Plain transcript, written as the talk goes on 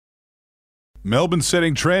Melbourne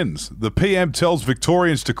setting trends. The PM tells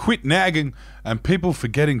Victorians to quit nagging and people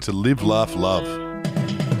forgetting to live, laugh, love.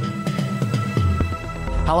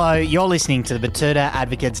 Hello, you're listening to the Batuta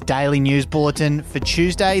Advocate's Daily News Bulletin for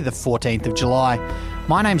Tuesday, the 14th of July.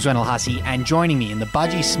 My name's Wendell Hussey, and joining me in the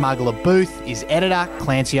Budgie Smuggler booth is editor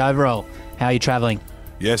Clancy Overall. How are you travelling?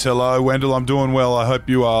 Yes, hello, Wendell. I'm doing well. I hope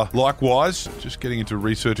you are likewise. Just getting into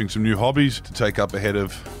researching some new hobbies to take up ahead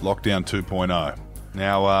of Lockdown 2.0.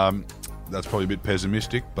 Now, that's probably a bit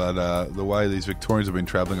pessimistic, but the way these Victorians have been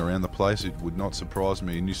travelling around the place, it would not surprise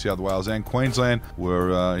me. New South Wales and Queensland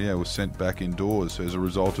were sent back indoors as a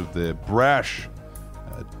result of their brash,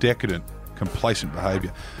 decadent, complacent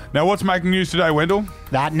behaviour. Now, what's making news today, Wendell?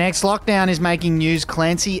 That next lockdown is making news,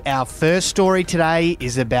 Clancy. Our first story today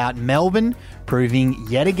is about Melbourne, proving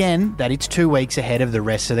yet again that it's 2 weeks ahead of the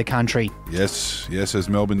rest of the country. Yes, as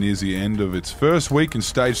Melbourne nears the end of its first week in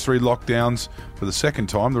Stage 3 lockdowns for the second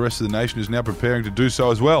time, the rest of the nation is now preparing to do so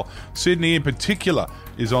as well. Sydney in particular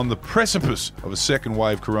is on the precipice of a second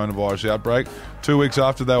wave coronavirus outbreak, 2 weeks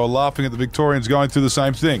after they were laughing at the Victorians going through the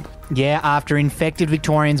same thing. Yeah, after infected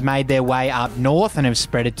Victorians made their way up north and have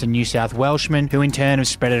spread it to New South Welshmen, who in turn have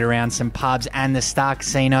spread it around some pubs and the Star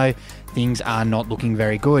Casino, things are not looking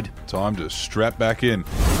very good. Time to strap back in.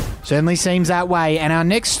 Certainly seems that way, and our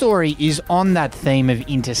next story is on that theme of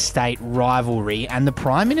interstate rivalry, and the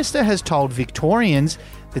Prime Minister has told Victorians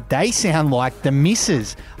that they sound like the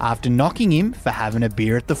missus after knocking him for having a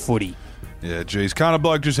beer at the footy. Yeah, geez, can't a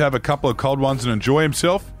bloke just have a couple of cold ones and enjoy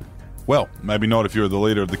himself? Well, maybe not if you're the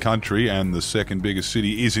leader of the country and the second biggest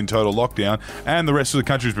city is in total lockdown and the rest of the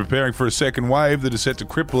country is preparing for a second wave that is set to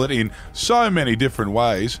cripple it in so many different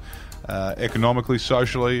ways, economically,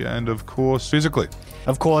 socially and, of course, physically.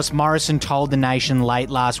 Of course, Morrison told the nation late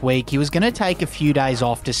last week he was going to take a few days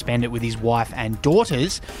off to spend it with his wife and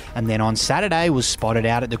daughters, and then on Saturday was spotted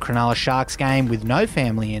out at the Cronulla Sharks game with no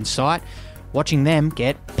family in sight, watching them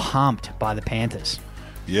get pumped by the Panthers.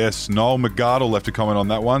 Yes, Noel McGardle left a comment on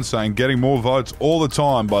that one, saying getting more votes all the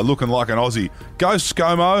time by looking like an Aussie. Go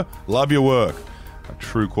ScoMo, love your work. A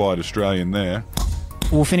true quiet Australian there.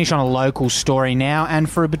 We'll finish on a local story now, and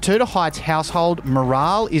for a Batuta Heights household,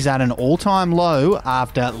 morale is at an all-time low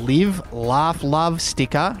after Live, Laugh, Love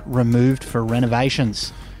sticker removed for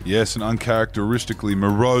renovations. Yes, an uncharacteristically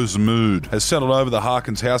morose mood has settled over the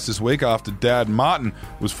Harkins house this week after Dad Martin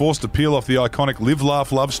was forced to peel off the iconic Live,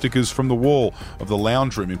 Laugh, Love stickers from the wall of the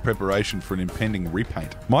lounge room in preparation for an impending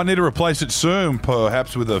repaint. Might need to replace it soon,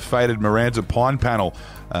 perhaps with a faded Miranda pine panel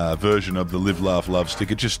version of the Live, Laugh, Love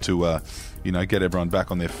sticker, just to, get everyone back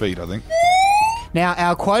on their feet, I think. Now,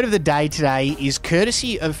 our quote of the day today is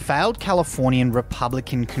courtesy of failed Californian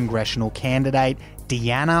Republican congressional candidate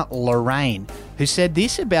Deanna Lorraine, who said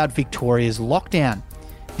this about Victoria's lockdown.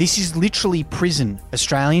 This is literally prison.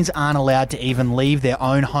 Australians aren't allowed to even leave their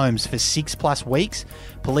own homes for 6+ weeks.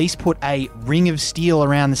 Police put a ring of steel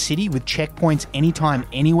around the city with checkpoints anytime,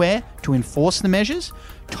 anywhere to enforce the measures.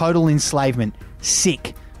 Total enslavement.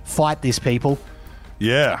 Sick. Fight this, people.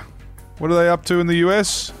 Yeah. What are they up to in the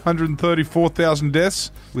US? 134,000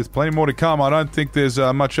 deaths, with plenty more to come. I don't think there's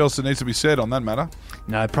much else that needs to be said on that matter.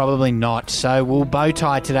 No, probably not. So we'll bow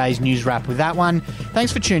tie today's news wrap with that one.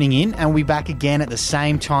 Thanks for tuning in, and we'll be back again at the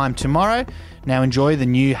same time tomorrow. Now enjoy the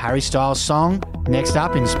new Harry Styles song next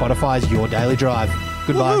up in Spotify's Your Daily Drive.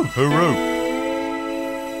 Goodbye. Woo-hoo. Hooroo.